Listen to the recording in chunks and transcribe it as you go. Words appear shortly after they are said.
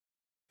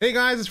Hey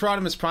guys, it's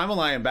RodimusPrimal.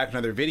 I am back with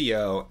another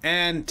video,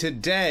 and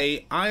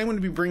today I'm going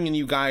to be bringing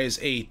you guys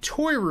a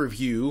toy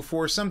review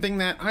for something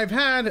that I've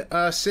had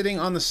sitting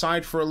on the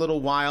side for a little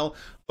while,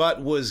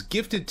 but was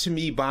gifted to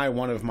me by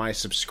one of my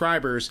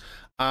subscribers,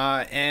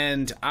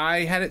 and I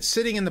had it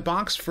sitting in the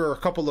box for a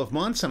couple of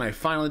months, and I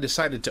finally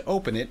decided to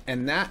open it,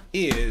 and that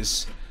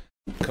is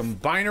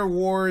Combiner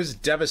Wars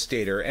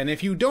Devastator. And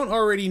if you don't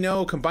already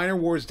know, Combiner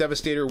Wars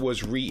Devastator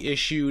was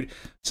reissued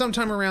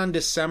sometime around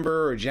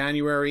December or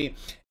January,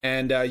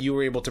 and you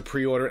were able to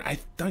pre-order it.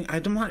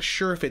 I'm not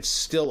sure if it's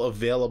still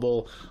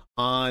available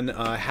on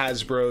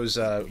Hasbro's,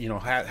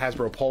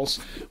 Hasbro Pulse,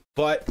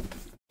 but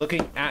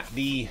looking at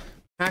the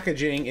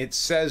packaging, it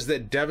says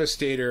that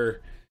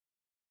Devastator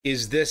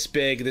is this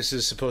big. This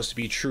is supposed to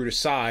be true to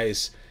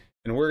size,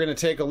 and we're going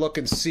to take a look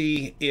and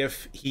see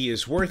if he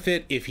is worth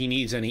it, if he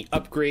needs any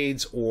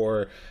upgrades,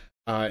 or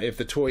if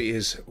the toy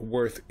is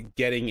worth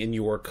getting in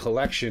your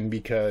collection,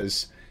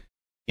 because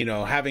you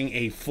know, having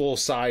a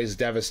full-size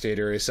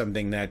Devastator is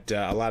something that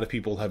a lot of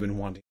people have been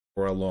wanting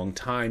for a long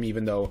time,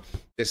 even though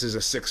this is a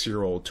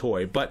 6-year-old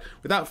toy. But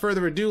without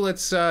further ado,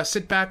 let's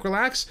sit back,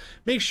 relax,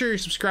 make sure you're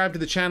subscribed to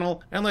the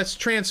channel, and let's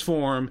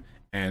transform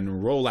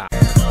and roll out.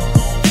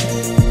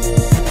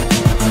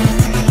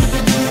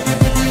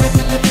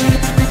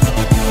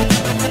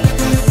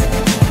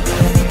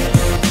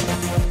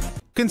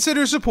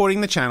 Consider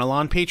supporting the channel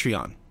on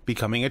Patreon,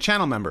 becoming a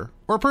channel member,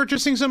 or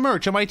purchasing some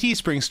merch on my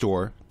Teespring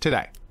store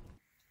today.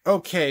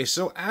 Okay,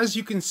 so as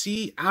you can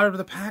see out of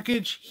the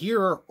package,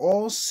 here are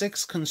all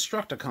 6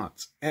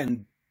 Constructicons,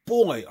 and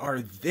boy,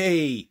 are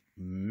they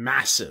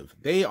massive.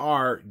 They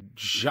are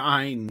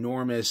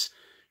ginormous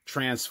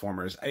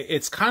Transformers.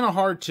 It's kind of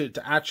hard to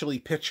actually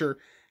picture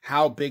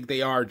how big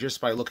they are just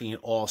by looking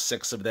at all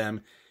 6 of them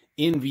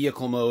in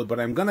vehicle mode, but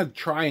I'm going to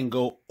try and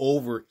go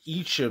over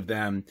each of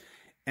them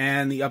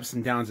and the ups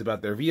and downs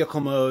about their vehicle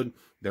mode,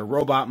 their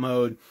robot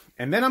mode,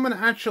 and then I'm going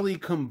to actually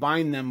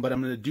combine them, but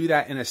I'm going to do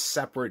that in a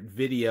separate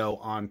video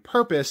on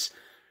purpose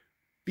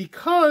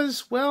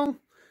because, well,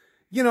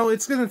 you know,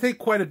 it's going to take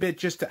quite a bit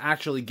just to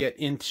actually get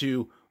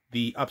into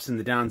the ups and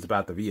the downs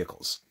about the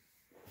vehicles.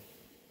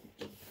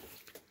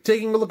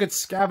 Taking a look at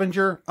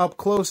Scavenger up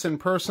close and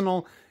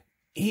personal,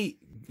 he,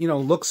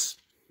 looks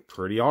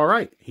pretty all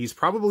right. He's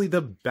probably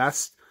the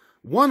best,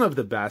 one of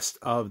the best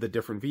of the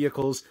different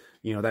vehicles.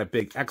 You know, that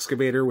big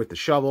excavator with the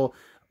shovel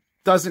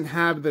doesn't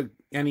have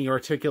any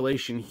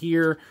articulation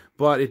here,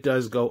 but it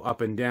does go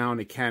up and down.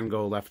 It can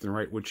go left and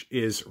right, which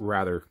is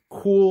rather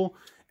cool.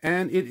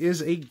 And it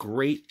is a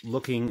great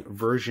looking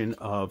version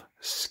of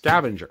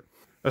Scavenger.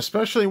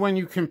 Especially when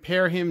you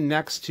compare him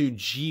next to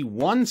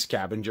G1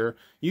 Scavenger,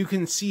 you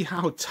can see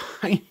how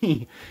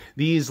tiny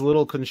these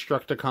little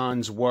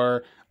Constructicons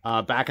were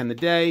back in the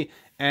day.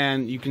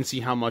 And you can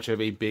see how much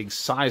of a big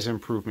size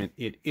improvement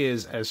it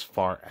is as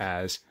far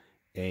as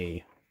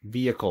a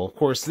vehicle. Of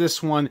course,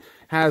 this one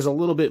has a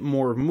little bit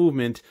more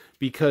movement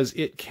because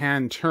it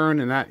can turn,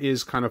 and that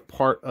is kind of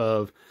part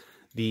of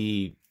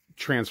the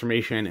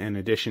transformation in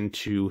addition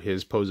to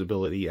his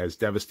posability as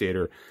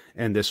Devastator.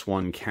 And this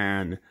one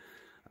can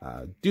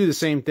do the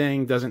same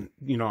thing. Doesn't,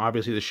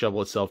 obviously the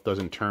shovel itself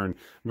doesn't turn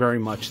very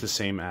much the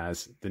same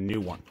as the new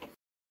one.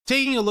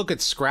 Taking a look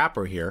at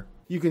Scrapper here,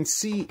 you can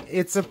see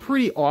it's a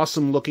pretty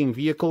awesome looking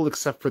vehicle,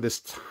 except for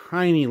this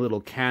tiny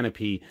little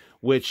canopy,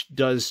 which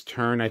does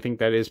turn. I think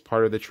that is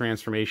part of the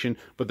transformation,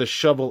 but the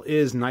shovel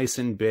is nice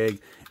and big,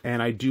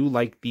 and I do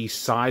like the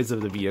size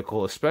of the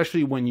vehicle,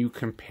 especially when you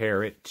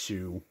compare it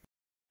to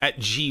at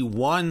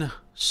G1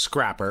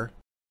 Scrapper.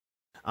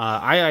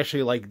 I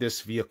actually like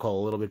this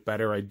vehicle a little bit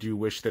better. I do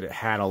wish that it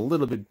had a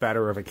little bit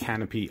better of a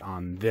canopy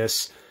on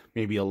this.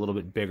 Maybe a little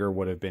bit bigger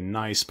would have been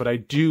nice, but I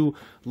do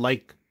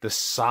like the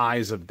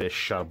size of this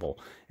shovel,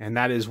 and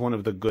that is one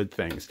of the good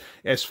things.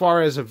 As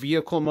far as a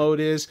vehicle mode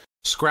is,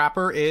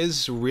 Scrapper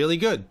is really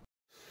good.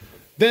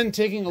 Then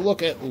taking a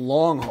look at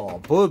Long Haul,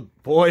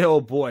 boy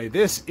oh boy,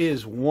 this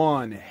is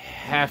one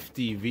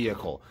hefty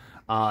vehicle.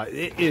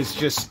 It is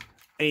just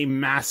a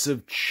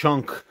massive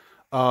chunk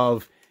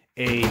of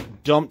a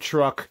dump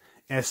truck,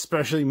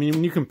 especially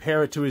when you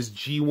compare it to his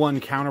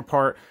G1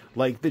 counterpart.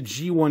 Like, the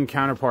G1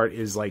 counterpart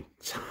is like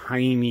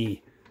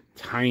tiny.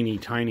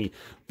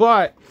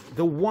 But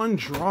the one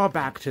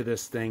drawback to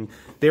this thing,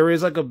 there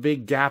is like a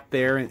big gap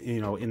there,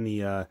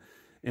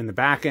 in the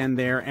back end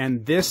there,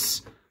 and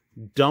this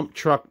dump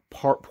truck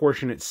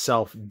portion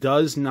itself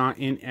does not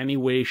in any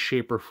way,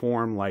 shape, or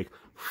form like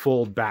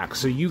fold back.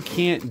 So you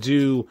can't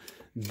do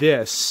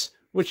this,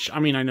 which, I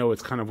mean, I know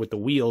it's kind of with the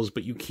wheels,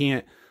 but you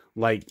can't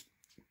like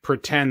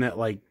pretend that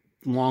like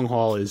Long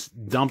Haul is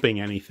dumping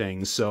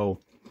anything. So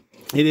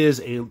it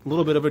is a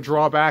little bit of a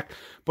drawback,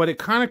 but it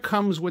kind of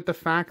comes with the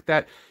fact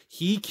that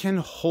he can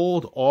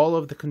hold all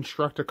of the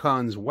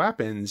Constructicons'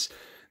 weapons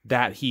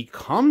that he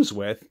comes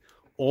with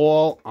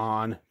all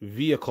on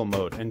vehicle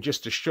mode. And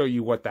just to show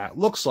you what that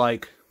looks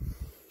like,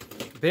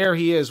 there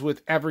he is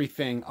with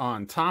everything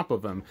on top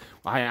of him.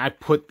 I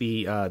put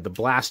the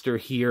blaster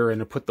here,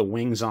 and I put the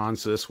wings on,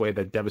 so this way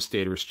the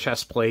Devastator's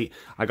chest plate.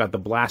 I got the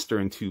blaster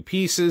in 2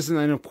 pieces, and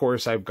then of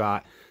course I've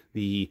got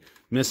the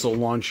missile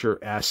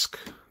launcher-esque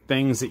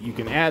things that you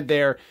can add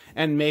there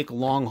and make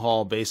long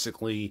haul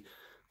basically,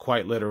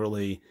 quite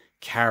literally,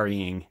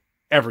 carrying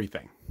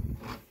everything.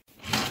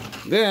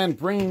 Then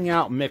bringing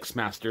out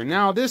Mixmaster.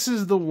 Now this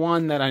is the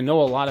one that I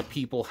know a lot of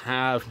people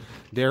have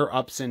their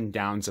ups and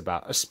downs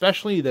about,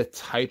 especially the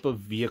type of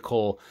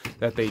vehicle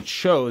that they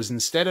chose.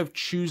 Instead of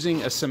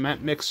choosing a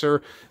cement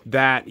mixer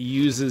that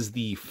uses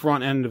the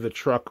front end of the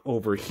truck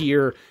over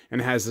here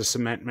and has the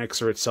cement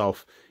mixer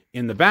itself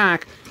in the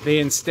back, they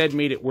instead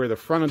made it where the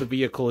front of the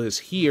vehicle is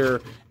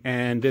here,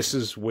 and this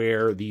is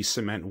where the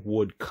cement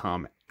would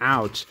come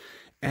out.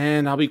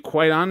 And I'll be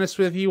quite honest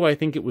with you, I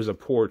think it was a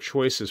poor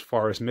choice as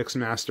far as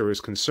Mixmaster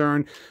is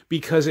concerned,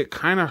 because it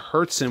kind of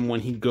hurts him when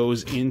he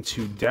goes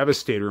into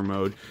Devastator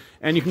mode.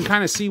 And you can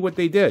kind of see what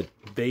they did.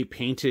 They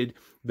painted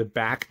the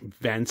back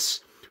vents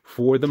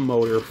for the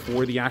motor,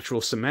 for the actual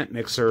cement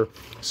mixer,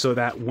 so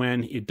that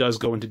when it does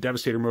go into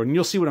Devastator mode, and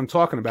you'll see what I'm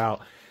talking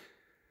about,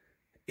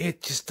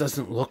 it just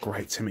doesn't look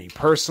right to me.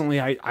 Personally,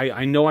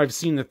 I know I've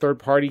seen the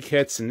third-party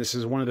kits, and this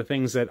is one of the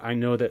things that I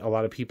know that a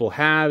lot of people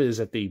have, is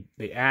that they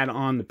add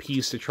on the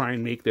piece to try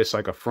and make this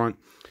like a front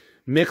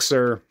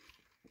mixer,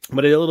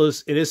 but it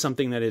is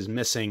something that is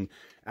missing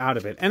out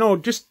of it. And oh,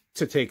 just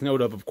to take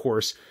note of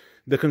course,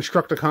 the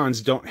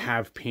Constructicons don't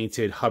have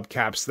painted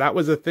hubcaps. That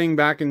was a thing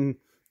back in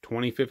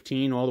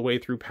 2015 all the way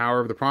through Power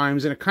of the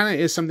Primes, and it kind of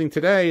is something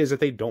today, is that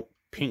they don't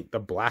paint the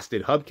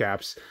blasted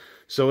hubcaps.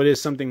 So it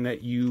is something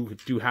that you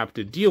do have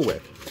to deal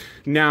with.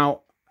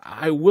 Now,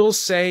 I will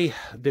say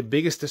the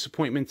biggest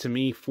disappointment to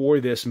me for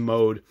this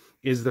mode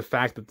is the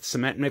fact that the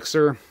cement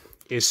mixer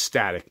is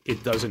static.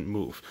 It doesn't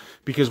move.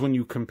 Because when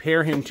you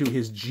compare him to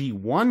his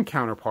G1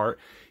 counterpart,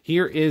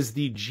 here is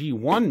the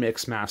G1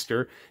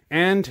 Mixmaster,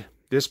 and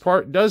this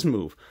part does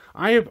move.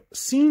 I have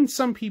seen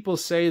some people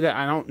say that,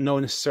 I don't know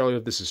necessarily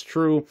if this is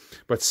true,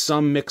 but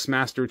some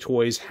Mixmaster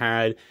toys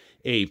had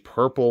a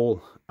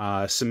purple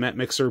cement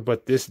mixer,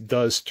 but this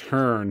does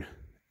turn,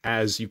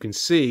 as you can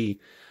see.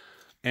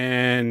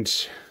 And,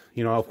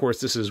 you know, of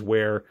course, this is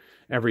where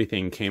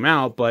everything came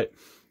out, but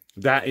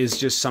that is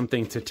just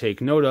something to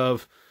take note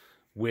of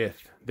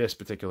with this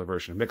particular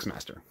version of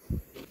Mixmaster.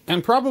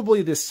 And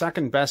probably the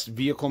second best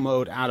vehicle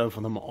mode out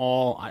of them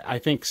all, I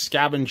think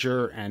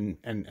Scavenger and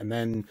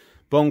then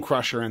Bone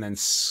Crusher and then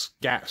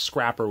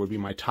Scrapper would be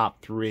my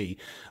top three.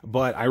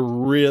 But I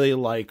really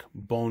like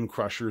Bone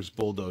Crusher's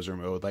Bulldozer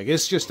mode. Like,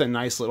 it's just a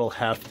nice little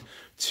heft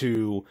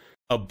to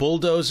a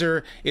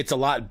bulldozer. It's a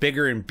lot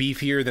bigger and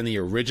beefier than the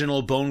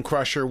original Bone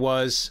Crusher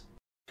was.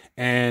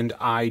 And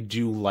I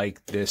do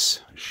like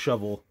this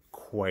shovel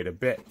quite a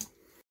bit.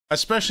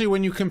 Especially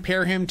when you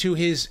compare him to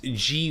his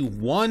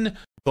G1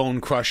 Bone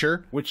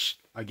Crusher, which,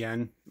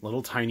 again,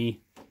 little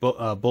tiny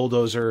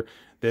bulldozer.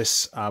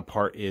 This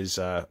part is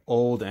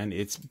old and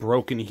it's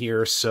broken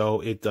here,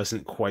 so it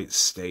doesn't quite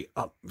stay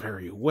up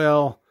very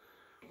well.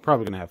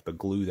 Probably going to have to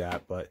glue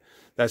that, but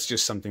that's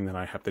just something that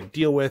I have to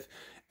deal with.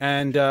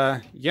 And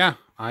yeah,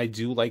 I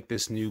do like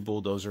this new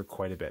bulldozer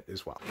quite a bit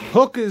as well.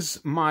 Hook is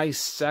my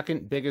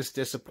second biggest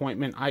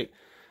disappointment.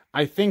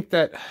 I think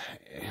that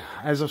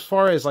as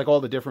far as like all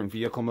the different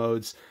vehicle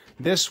modes,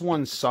 this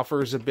one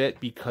suffers a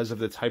bit because of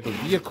the type of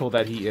vehicle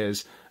that he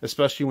is,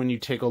 especially when you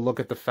take a look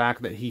at the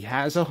fact that he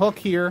has a hook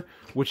here,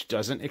 which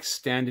doesn't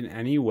extend in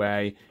any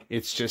way.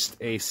 It's just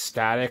a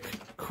static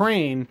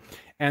crane.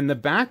 And the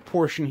back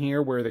portion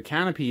here where the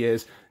canopy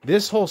is,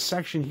 this whole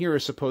section here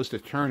is supposed to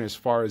turn as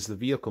far as the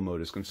vehicle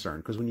mode is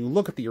concerned. Because when you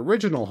look at the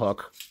original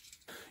hook,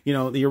 you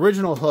know, the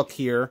original hook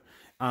here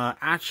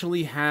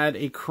actually had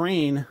a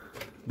crane.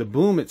 The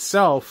boom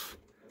itself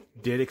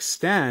did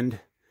extend,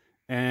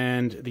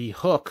 and the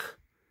hook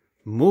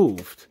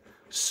moved.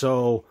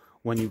 So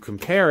when you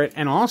compare it,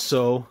 and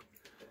also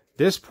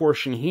this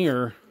portion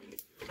here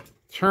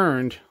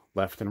turned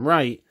left and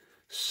right,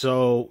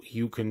 so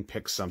you can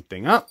pick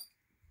something up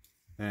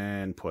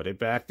and put it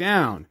back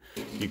down.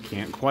 You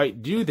can't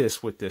quite do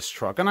this with this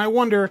truck. And I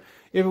wonder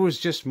if it was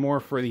just more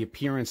for the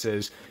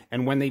appearances,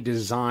 and when they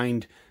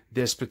designed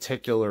this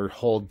particular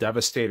whole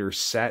Devastator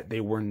set, they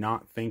were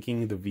not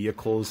thinking the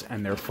vehicles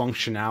and their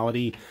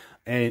functionality,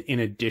 and in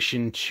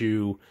addition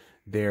to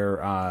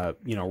their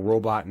you know,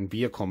 robot and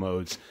vehicle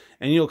modes.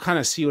 And you'll kind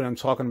of see what I'm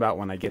talking about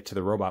when I get to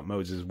the robot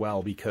modes as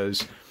well,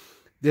 because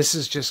this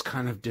is just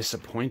kind of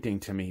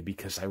disappointing to me,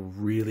 because I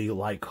really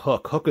like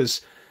Hook. Hook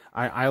is,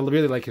 I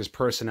really like his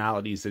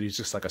personalities, that he's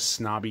just like a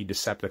snobby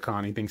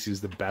Decepticon. He thinks he's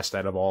the best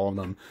out of all of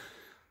them,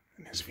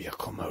 and his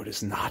vehicle mode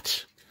is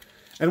not.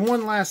 And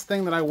one last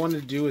thing that I wanted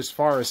to do as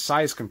far as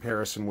size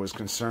comparison was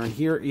concerned,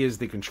 here is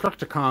the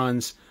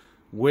Constructicons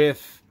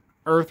with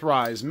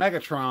Earthrise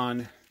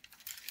Megatron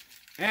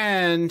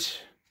and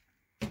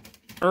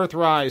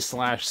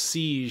Earthrise /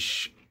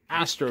 Siege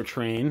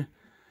Astrotrain.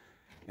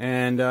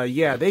 And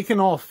yeah, they can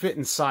all fit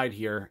inside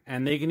here,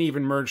 and they can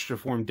even merge to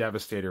form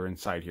Devastator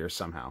inside here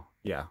somehow.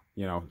 Yeah,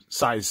 you know,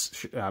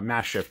 size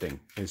mass shifting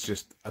is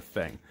just a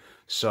thing.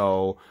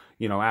 So,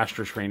 you know,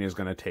 Astrotrain is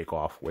going to take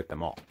off with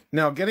them all.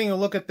 Now, getting a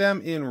look at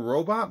them in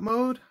robot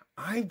mode,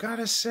 I've got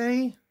to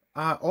say,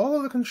 all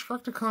of the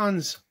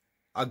Constructicons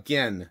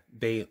again,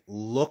 they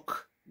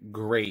look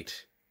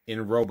great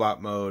in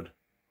robot mode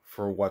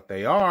for what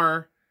they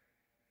are.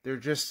 There are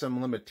just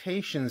some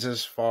limitations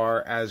as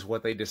far as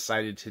what they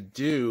decided to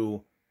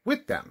do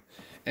with them.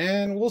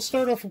 And we'll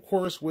start off, of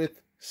course,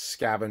 with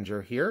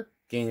Scavenger here,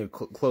 getting a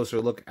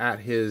closer look at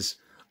his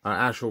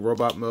actual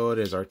robot mode,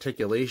 his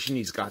articulation.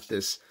 He's got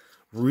this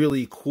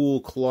really cool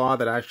claw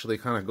that actually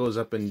kind of goes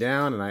up and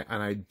down,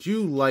 and I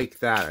do like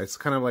that. It's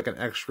kind of like an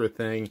extra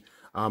thing.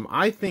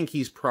 I think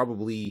he's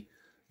probably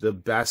the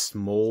best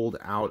mold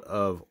out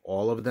of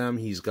all of them.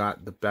 He's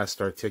got the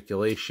best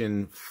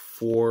articulation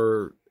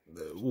for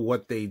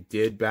what they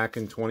did back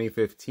in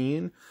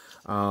 2015.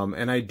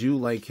 And I do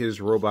like his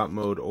robot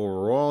mode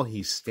overall.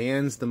 He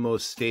stands the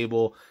most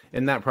stable,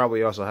 and that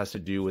probably also has to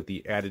do with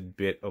the added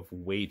bit of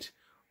weight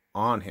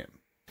on him.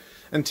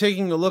 And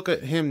taking a look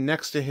at him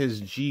next to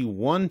his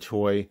G1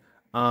 toy,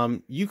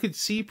 you could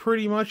see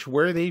pretty much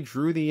where they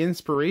drew the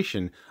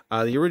inspiration.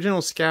 The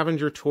original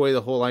Scavenger toy,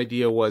 the whole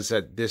idea was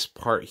that this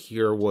part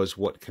here was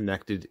what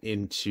connected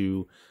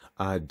into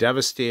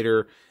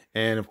Devastator,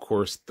 and of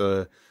course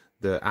the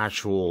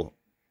actual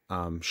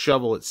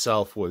shovel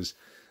itself was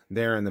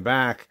there in the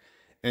back,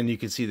 and you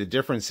can see the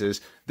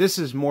differences. This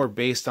is more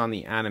based on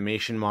the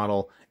animation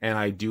model, and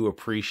I do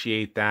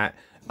appreciate that.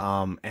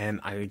 And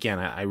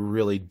I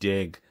really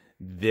dig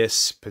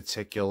this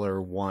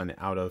particular one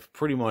out of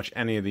pretty much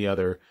any of the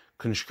other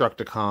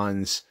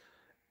Constructicons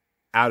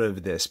out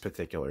of this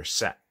particular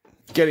set.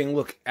 Getting a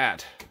look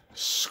at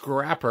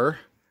Scrapper.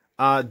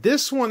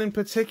 This one in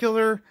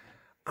particular,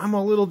 I'm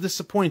a little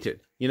disappointed.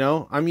 You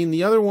know, I mean,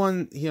 the other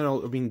one,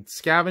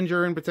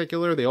 Scavenger in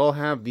particular, they all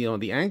have,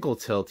 the ankle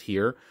tilt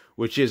here,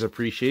 which is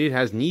appreciated,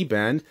 has knee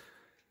bend,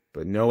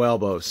 but no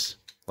elbows.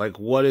 Like,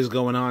 what is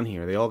going on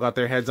here? They all got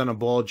their heads on a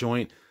ball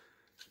joint,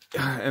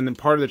 and then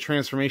part of the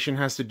transformation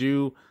has to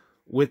do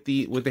with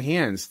the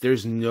hands.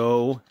 There's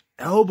no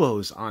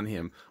elbows on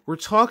him. We're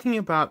talking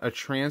about a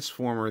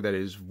Transformer that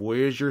is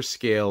Voyager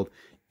scaled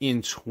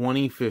in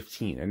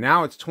 2015, and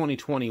now it's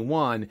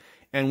 2021,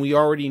 and we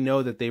already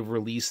know that they've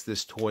released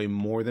this toy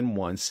more than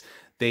once.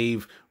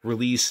 They've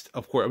released,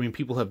 of course,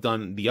 people have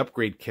done the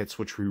upgrade kits,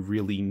 which we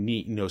really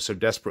need, so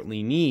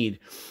desperately need.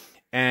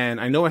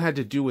 And I know it had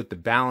to do with the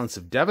balance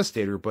of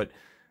Devastator, but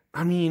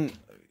I mean,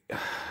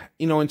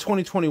 in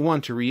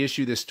 2021 to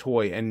reissue this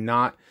toy and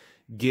not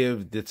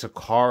give the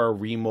Takara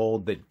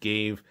remold that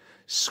gave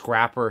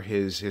Scrapper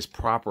his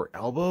proper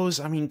elbows,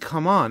 I mean,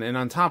 come on. And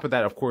on top of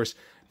that, of course,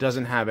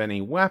 doesn't have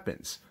any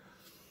weapons.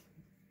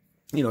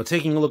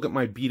 Taking a look at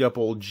my beat up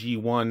old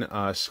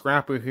G1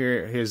 Scrapper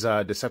here, his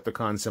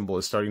Decepticon symbol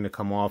is starting to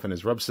come off and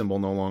his rub symbol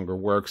no longer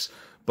works.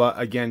 But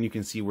again, you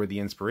can see where the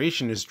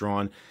inspiration is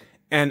drawn.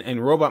 And in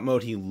robot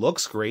mode, he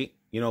looks great.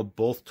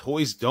 Both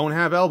toys don't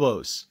have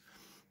elbows.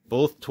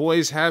 Both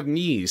toys have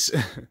knees.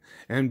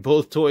 And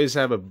both toys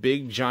have a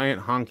big,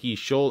 giant, honky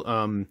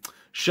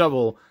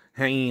shovel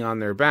hanging on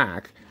their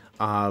back.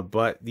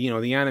 But,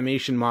 the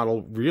animation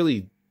model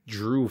really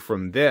drew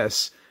from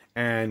this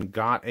and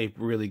got a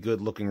really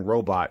good looking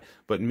robot.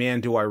 But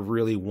man, do I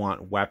really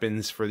want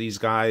weapons for these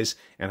guys,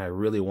 and I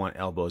really want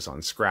elbows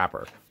on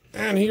Scrapper.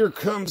 And here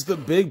comes the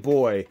big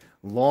boy,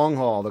 Long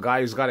Haul, the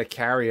guy who's got to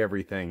carry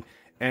everything.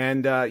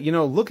 And,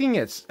 looking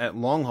at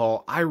Long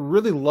Haul, I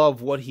really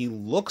love what he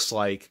looks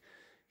like.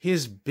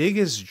 His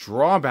biggest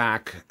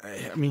drawback,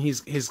 I mean,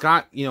 he's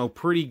got,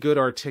 pretty good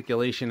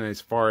articulation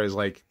as far as,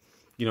 like,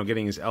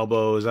 getting his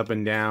elbows up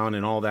and down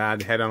and all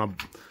that, head on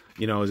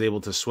a, is able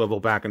to swivel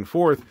back and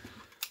forth.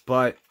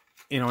 But,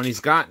 and he's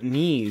got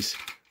knees,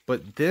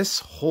 but this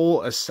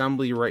whole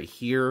assembly right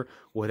here,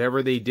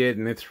 whatever they did,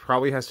 and it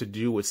probably has to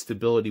do with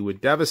stability with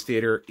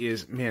Devastator,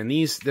 is, man,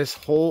 this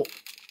whole,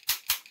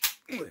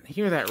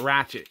 hear that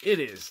ratchet, it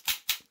is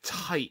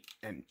tight,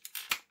 and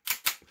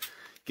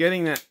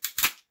getting that,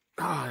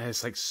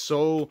 it's like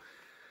so,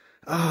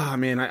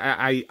 man,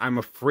 I'm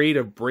afraid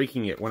of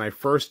breaking it. When I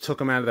first took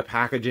them out of the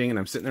packaging, and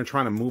I'm sitting there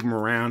trying to move them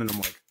around, and I'm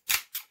like,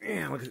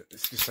 man, look,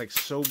 it's just like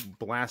so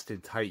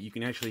blasted tight. You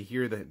can actually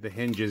hear the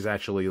hinges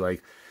actually,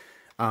 like,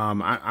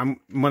 I'm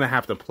gonna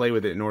have to play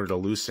with it in order to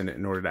loosen it,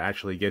 in order to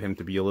actually get him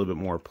to be a little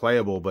bit more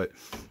playable. But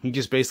he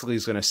just basically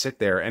is gonna sit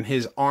there, and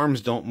his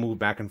arms don't move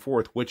back and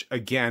forth, which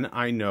again,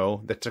 I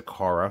know that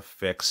Takara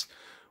fixed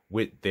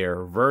with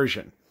their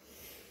version.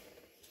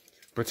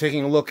 But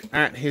taking a look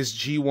at his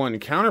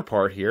G1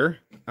 counterpart here,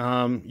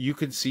 you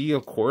could see,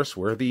 of course,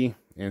 where the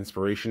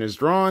inspiration is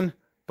drawn.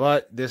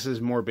 But this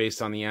is more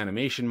based on the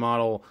animation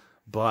model.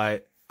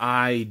 But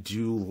I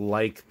do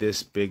like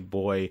this big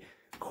boy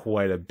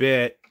quite a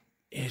bit.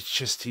 It's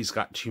just he's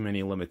got too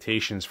many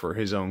limitations for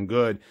his own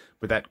good.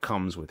 But that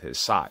comes with his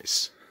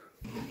size.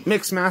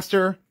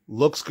 Mixmaster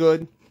looks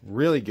good.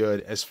 Really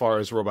good as far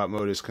as robot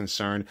mode is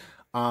concerned.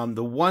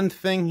 The one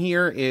thing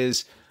here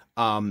is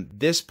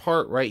this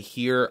part right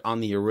here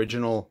on the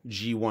original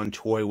G1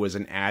 toy was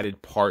an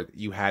added part that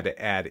you had to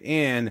add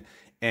in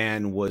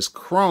and was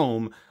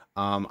chrome.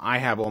 I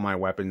have all my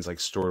weapons like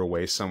stored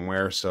away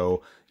somewhere,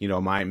 so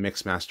my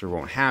Mixmaster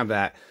won't have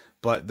that.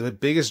 But the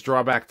biggest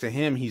drawback to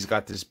him, he's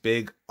got this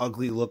big,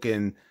 ugly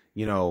looking,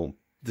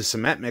 the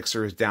cement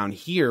mixer is down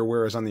here,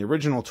 whereas on the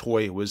original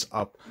toy, it was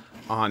up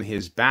on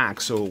his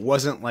back. So it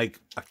wasn't like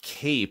a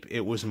cape.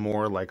 It was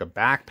more like a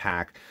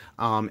backpack.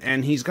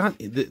 And he's got,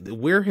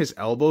 where his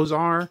elbows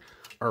are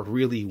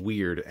really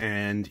weird.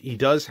 And he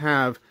does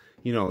have,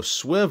 you know,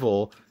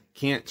 swivel,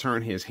 can't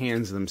turn his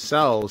hands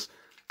themselves,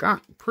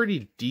 got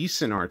pretty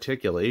decent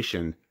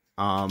articulation.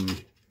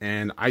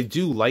 And I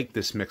do like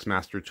this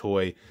Mixmaster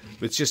toy.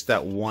 It's just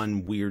that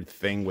one weird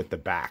thing with the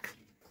back.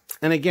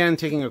 And again,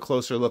 taking a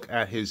closer look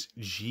at his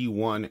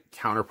G1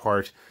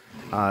 counterpart,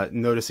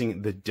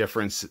 noticing the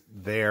difference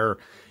there.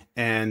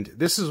 And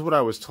this is what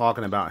I was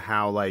talking about,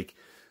 how like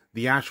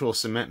the actual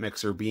cement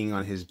mixer being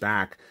on his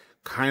back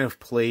kind of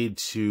played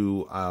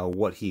to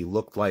what he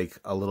looked like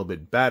a little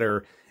bit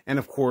better. And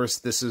of course,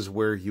 this is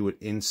where you would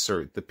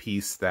insert the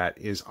piece that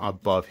is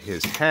above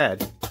his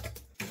head,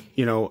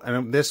 you know,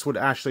 and this would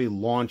actually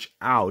launch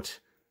out,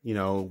 you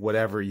know,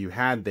 whatever you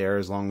had there,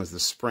 as long as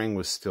the spring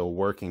was still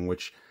working,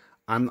 which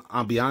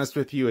I'll be honest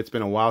with you, it's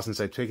been a while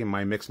since I've taken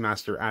my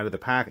Mixmaster out of the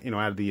pack, you know,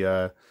 out of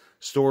the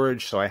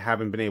storage, so I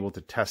haven't been able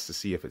to test to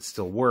see if it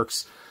still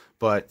works.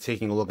 But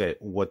taking a look at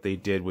what they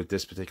did with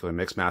this particular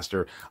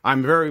Mixmaster,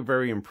 I'm very,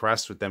 very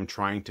impressed with them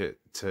trying to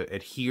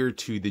adhere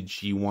to the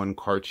G1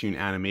 cartoon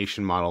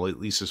animation model, at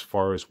least as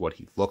far as what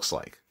he looks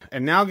like.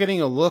 And now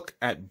getting a look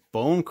at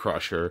Bone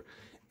Crusher,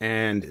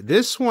 and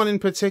this one in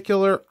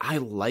particular, I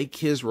like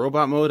his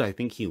robot mode. I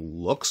think he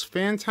looks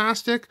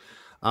fantastic.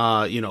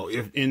 You know,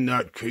 if in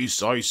that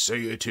case I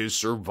say it is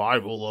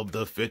survival of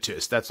the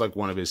fittest. That's like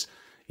one of his,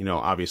 you know,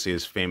 obviously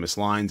his famous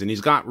lines. And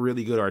he's got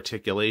really good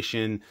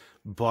articulation.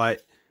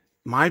 But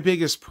my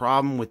biggest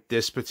problem with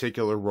this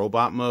particular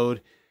robot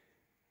mode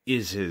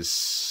is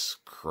his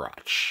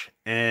crotch.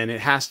 And it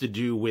has to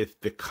do with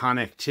the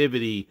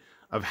connectivity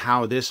of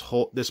how this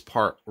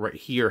part right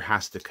here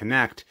has to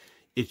connect.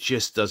 It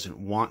just doesn't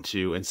want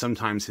to. And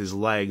sometimes his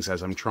legs,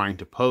 as I'm trying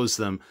to pose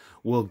them,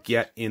 will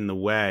get in the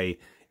way,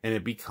 and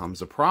it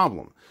becomes a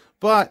problem.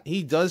 But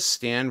he does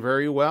stand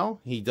very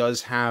well. He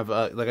does have,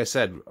 like I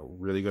said, a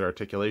really good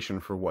articulation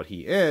for what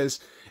he is.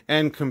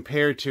 And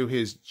compared to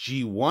his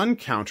G1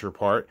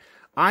 counterpart,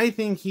 I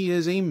think he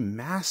is a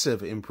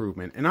massive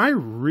improvement. And I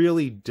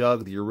really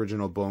dug the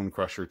original Bone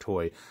Crusher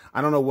toy.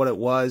 I don't know what it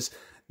was.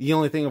 The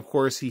only thing, of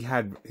course, he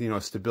had, you know,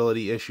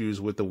 stability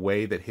issues with the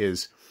way that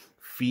his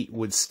feet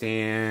would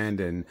stand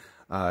and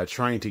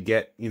trying to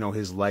get, you know,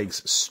 his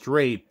legs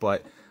straight.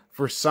 But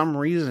for some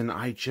reason,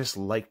 I just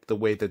liked the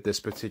way that this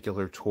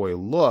particular toy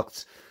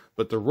looked.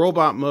 But the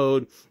robot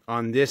mode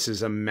on this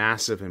is a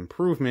massive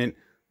improvement,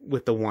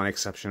 with the one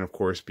exception, of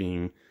course,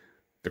 being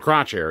the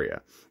crotch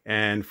area.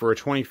 And for a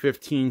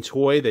 2015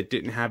 toy that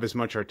didn't have as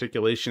much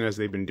articulation as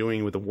they've been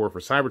doing with the War for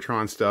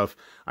Cybertron stuff,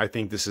 I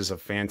think this is a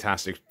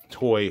fantastic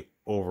toy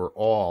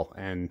overall,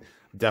 and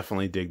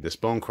definitely dig this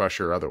Bone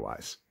Crusher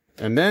otherwise.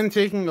 And then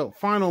taking a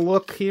final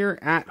look here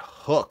at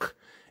Hook.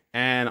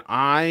 And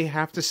I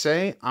have to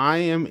say, I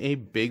am a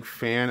big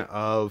fan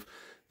of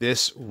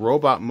this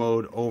robot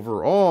mode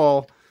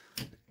overall,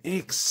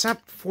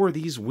 except for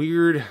these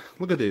weird,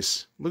 look at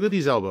this, look at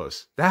these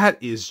elbows.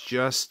 That is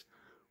just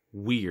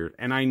weird.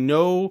 And I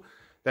know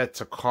that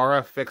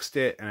Takara fixed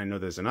it, and I know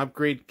there's an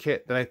upgrade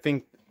kit that I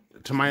think,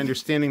 to my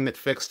understanding, that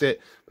fixed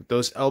it, but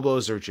those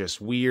elbows are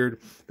just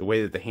weird. The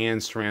way that the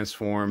hands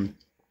transform.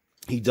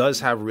 He does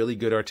have really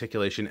good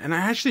articulation, and I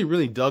actually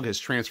really dug his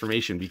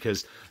transformation,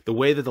 because the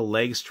way that the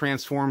legs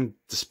transform,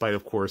 despite,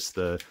 of course,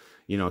 the,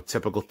 you know,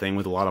 typical thing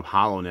with a lot of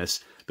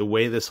hollowness, the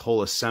way this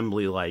whole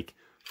assembly, like,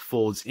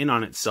 folds in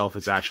on itself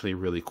is actually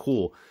really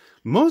cool.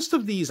 Most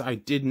of these I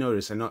did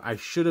notice, I know I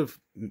should have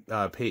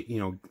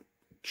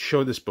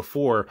showed this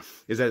before,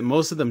 is that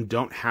most of them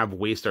don't have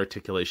waist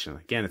articulation.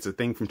 Again, it's a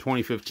thing from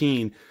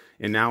 2015,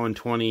 and now in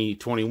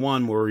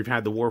 2021, where we've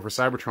had the War for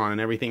Cybertron and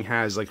everything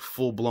has like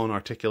full-blown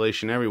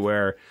articulation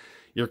everywhere,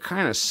 you're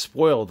kind of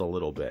spoiled a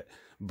little bit.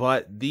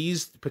 But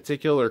these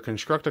particular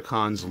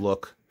Constructicons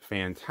look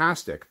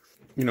fantastic,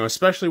 you know,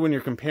 especially when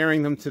you're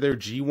comparing them to their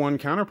G1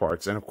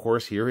 counterparts. And of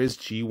course, here is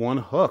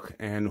G1 Hook,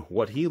 and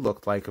what he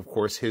looked like. Of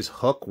course, his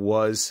hook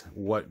was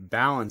what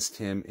balanced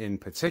him in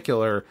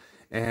particular,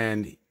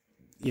 and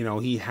you know,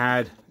 he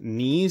had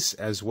knees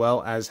as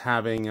well as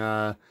having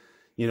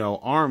you know,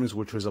 arms,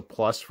 which was a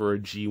plus for a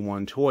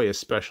G1 toy,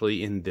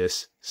 especially in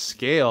this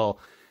scale.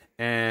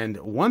 And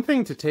one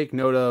thing to take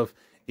note of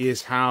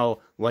is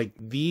how, like,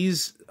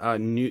 these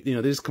new, you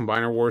know, these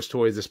Combiner Wars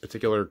toys, this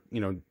particular,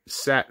 you know,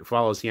 set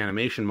follows the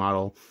animation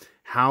model,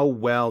 how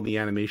well the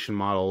animation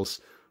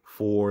models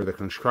for the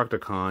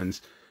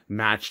Constructicons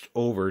matched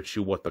over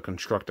to what the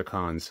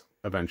Constructicons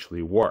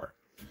eventually were.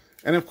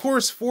 And of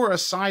course, for a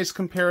size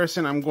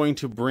comparison, I'm going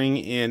to bring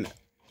in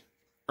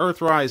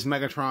Earthrise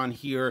Megatron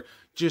here,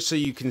 just so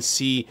you can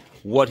see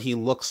what he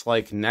looks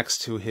like next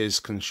to his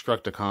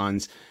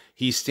Constructicons.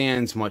 He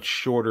stands much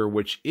shorter,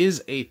 which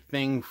is a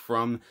thing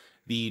from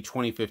the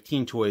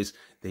 2015 toys.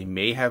 They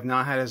may have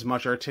not had as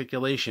much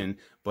articulation,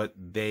 but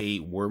they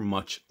were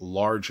much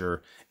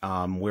larger,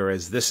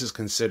 whereas this is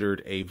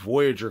considered a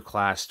Voyager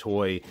class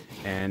toy,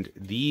 and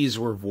these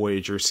were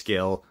Voyager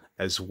scale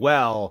as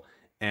well.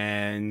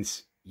 And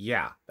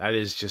yeah, that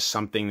is just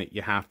something that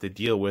you have to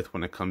deal with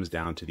when it comes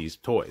down to these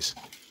toys.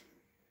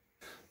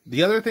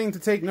 The other thing to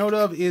take note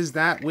of is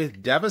that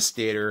with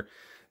Devastator,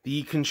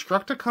 the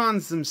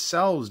Constructicons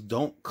themselves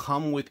don't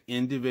come with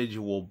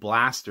individual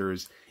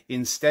blasters.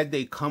 Instead,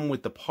 they come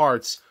with the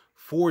parts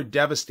for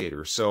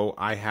Devastator. So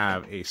I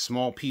have a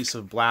small piece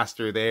of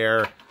blaster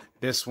there.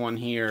 This one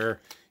here,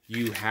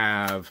 you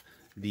have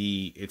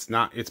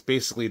it's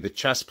basically the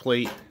chest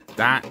plate.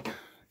 That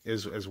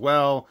is as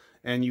well.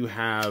 And you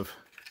have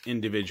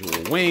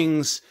individual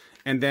wings,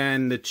 and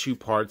then the two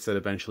parts that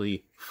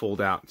eventually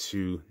fold out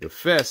to the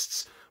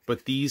fists.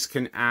 But these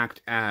can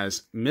act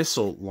as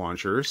missile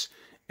launchers,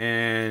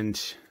 and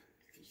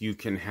you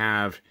can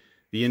have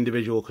the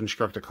individual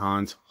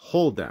Constructicons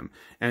hold them.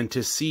 And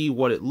to see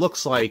what it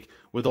looks like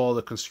with all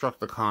the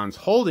Constructicons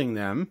holding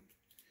them,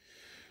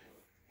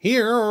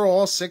 here are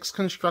all 6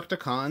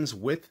 Constructicons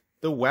with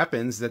the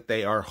weapons that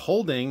they are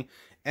holding,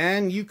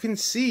 and you can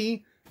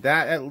see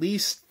that at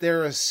least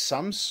there is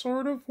some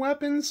sort of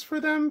weapons for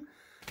them,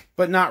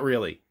 but not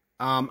really.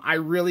 I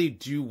really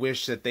do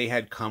wish that they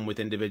had come with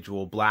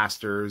individual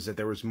blasters, that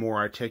there was more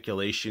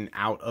articulation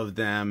out of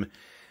them,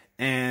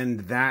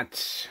 and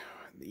that,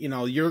 you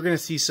know, you're going to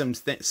see some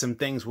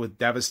things with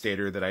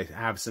Devastator that I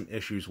have some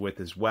issues with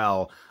as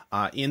well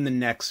in the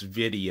next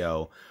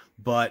video.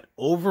 But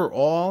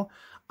overall,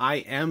 I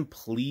am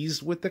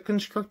pleased with the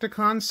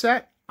Constructicon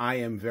set. I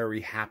am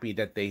very happy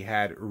that they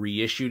had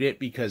reissued it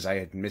because I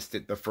had missed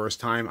it the first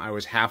time. I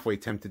was halfway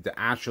tempted to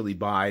actually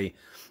buy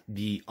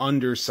the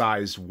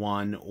undersized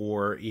one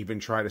or even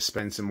try to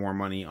spend some more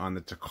money on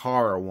the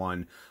Takara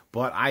one.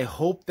 But I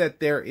hope that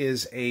there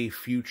is a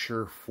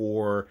future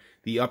for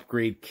the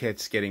upgrade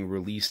kits getting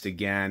released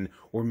again,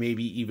 or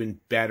maybe even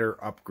better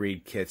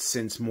upgrade kits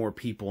since more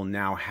people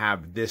now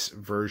have this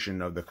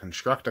version of the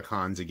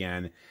Constructicons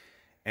again.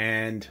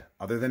 And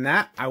other than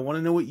that, I want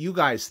to know what you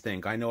guys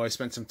think. I know I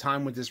spent some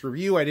time with this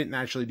review. I didn't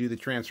actually do the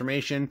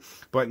transformation,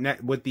 but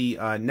with the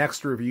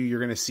next review,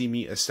 you're going to see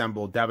me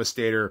assemble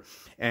Devastator,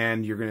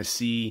 and you're going to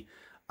see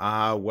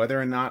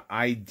whether or not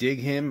I dig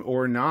him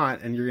or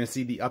not, and you're going to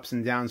see the ups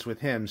and downs with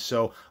him.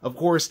 So, of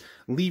course,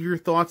 leave your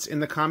thoughts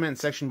in the comment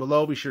section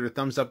below. Be sure to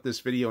thumbs up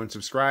this video and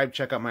subscribe.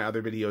 Check out my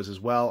other videos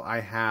as well. I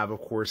have, of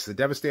course, the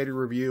Devastator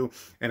review,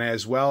 and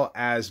as well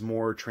as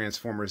more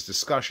Transformers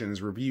discussions,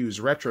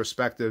 reviews,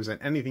 retrospectives,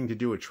 and anything to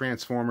do with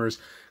Transformers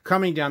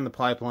coming down the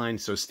pipeline.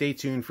 So stay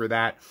tuned for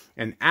that.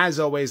 And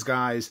as always,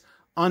 guys,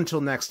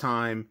 until next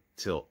time,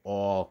 till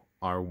all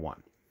are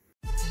one.